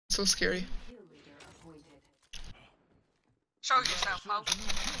So scary. Show yourself, Hope.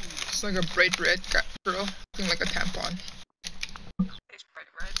 It's like a bright red girl looking like a tampon. It's bright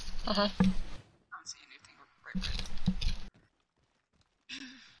red. Uh-huh. I don't see anything with bright red.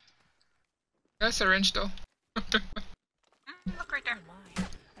 That's a wrench though. Look right there.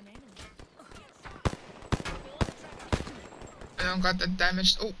 I don't got that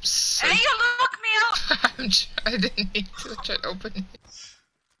damaged. Oops. Hey, you look me up! I didn't need to try to open it.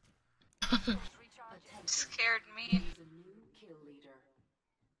 Scared me.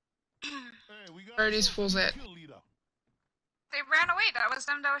 Where are these fools at? They ran away. That was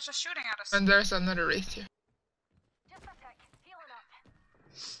them that was just shooting at us. And there's another wraith here.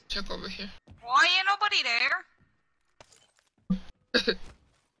 Check over here. Why ain't nobody there?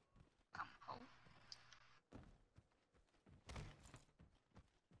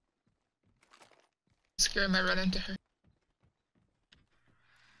 Scared I might run into her.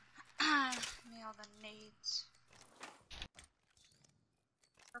 Nail the nades.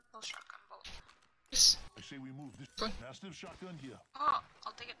 Purple shotgun bolt. Yes. I say we move this massive shotgun here. Oh,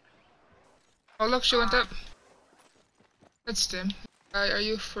 I'll take it. Oh look, she went up. That's them. Are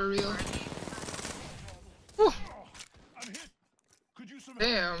you for real? Whew. I'm hit. Could you some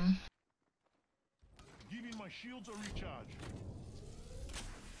Damn. giving my shields a recharge?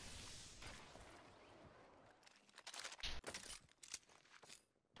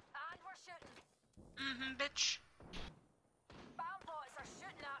 Bitch. Bomb boys are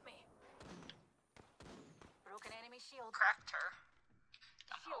shooting at me. Broken enemy shield. Cracked her.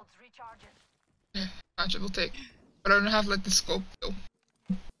 Shields recharging. Yeah, match will take. But I don't have like the scope though.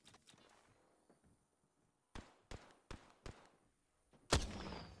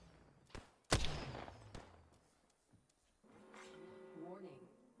 Warning.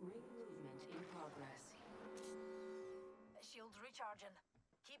 Ring movement in progress. Shields recharging.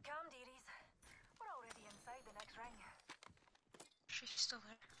 Keep calm, dearies. We're already inside the next ring. She's still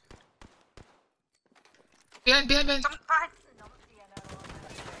there. Behind. Behind. Jump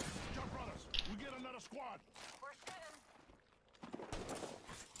runners. We get another squad. We're shooting.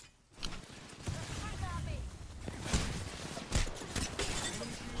 They're shooting at me.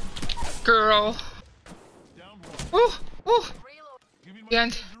 Girl. Down one. Ooh. Reload. Giving my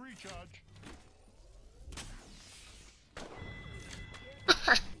Behind. shields a recharge.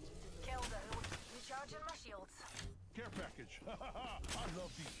 Killed it. Recharging my shields. Care package. I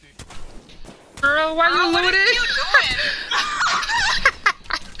love these things. Girl, why you What are loaded? you doing?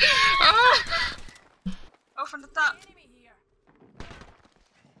 Oh. Oh, from the top. Enemy here.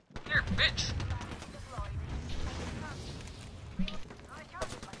 Here, bitch. Deployed. I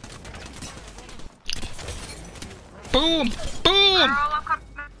can't. Boom. Boom. Girl, I'm coming.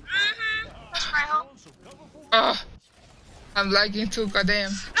 That's my hope. I'm lagging too,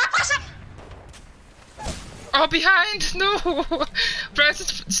 goddamn. No, person! Oh, behind! No! Bro,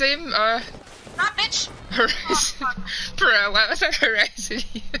 it's the same, Not bitch! Horizon. Bro, why was that Horizon?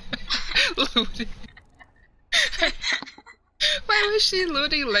 Looting. Why was she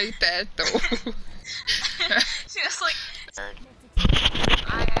looting like that, though? She was like,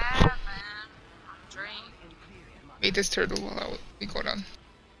 I am, man. I'm drained. Meet this turtle while we go down.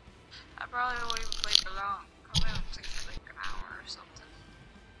 I probably won't even play for long. Come in, take like an hour or something.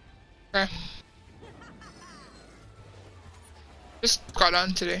 Okay. Just got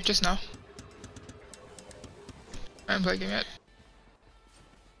on today, just now. I haven't played game yet.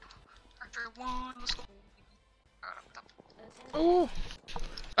 After one, let's go. Oh!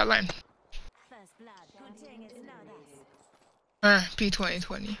 That line. First blood. Good thing it's not us. P2020. Let's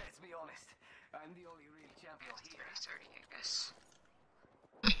be honest, I'm the only real champion here. 30, I guess.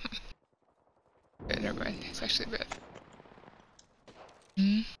 Yeah, never mind. It's actually bad.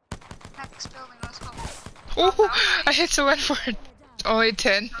 Hmm? Next building, let's go. Oh! I hit someone for it. Only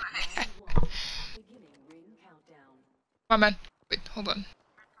 10. Nice. Beginning ring countdown. Come on, man. Wait, hold on.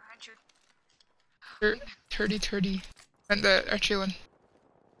 Behind you. 30. And the archery one.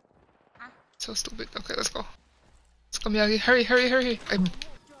 Huh? So stupid. Okay, let's go. Let's go, Miyagi. Hurry. I'm...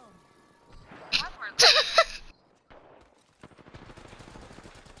 Backward.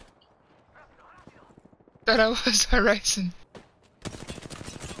 Thought I was Horizon.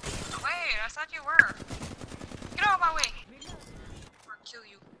 Wait, I thought you were. Get out of my way. Or kill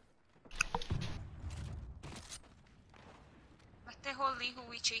you. Mate Holly, who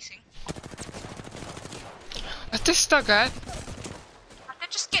we chasing? What this stuck at? Mate,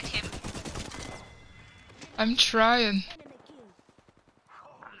 just get him. I'm trying.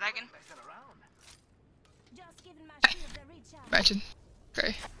 I'm lagging. Just giving my shields a recharge. Imagine.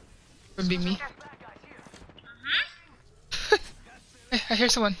 Okay. Would be me. I hear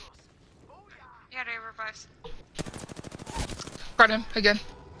someone. Yeah, they revives. Got him again.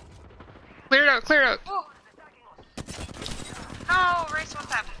 Clear it out, clear it out. Oh. No, race one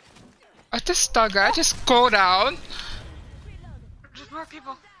tap. At this guy, just go down. There's more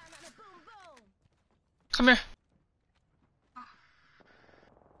people. Come here.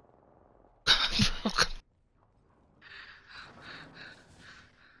 Bro, come-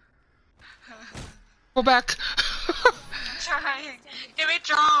 Go back. I'm trying. Give me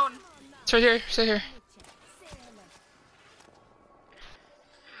drone. It's right here, it's right here.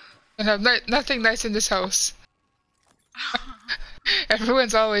 And have nothing nice in this house.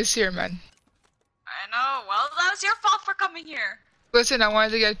 Everyone's always here, man. I know. Well, that was your fault for coming here. Listen, I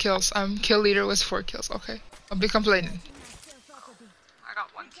wanted to get kills. Kill leader was 4 kills, okay? I'll be complaining. I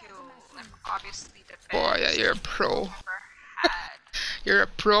got 1 kill. I'm obviously the best. Boy, yeah, you're a pro. I've ever had. You're a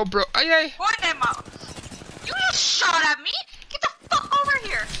pro, bro. Ay, ay. What am I? You just shot at me? Get the fuck over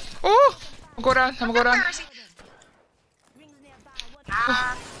here! Oh! I'll go down, I'm gonna go down. Where is he?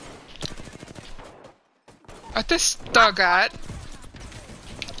 Ah, At this at. I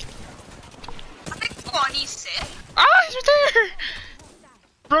think Bonnie said. Ah, he's right there!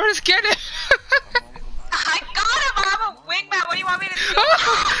 Bro, just get it!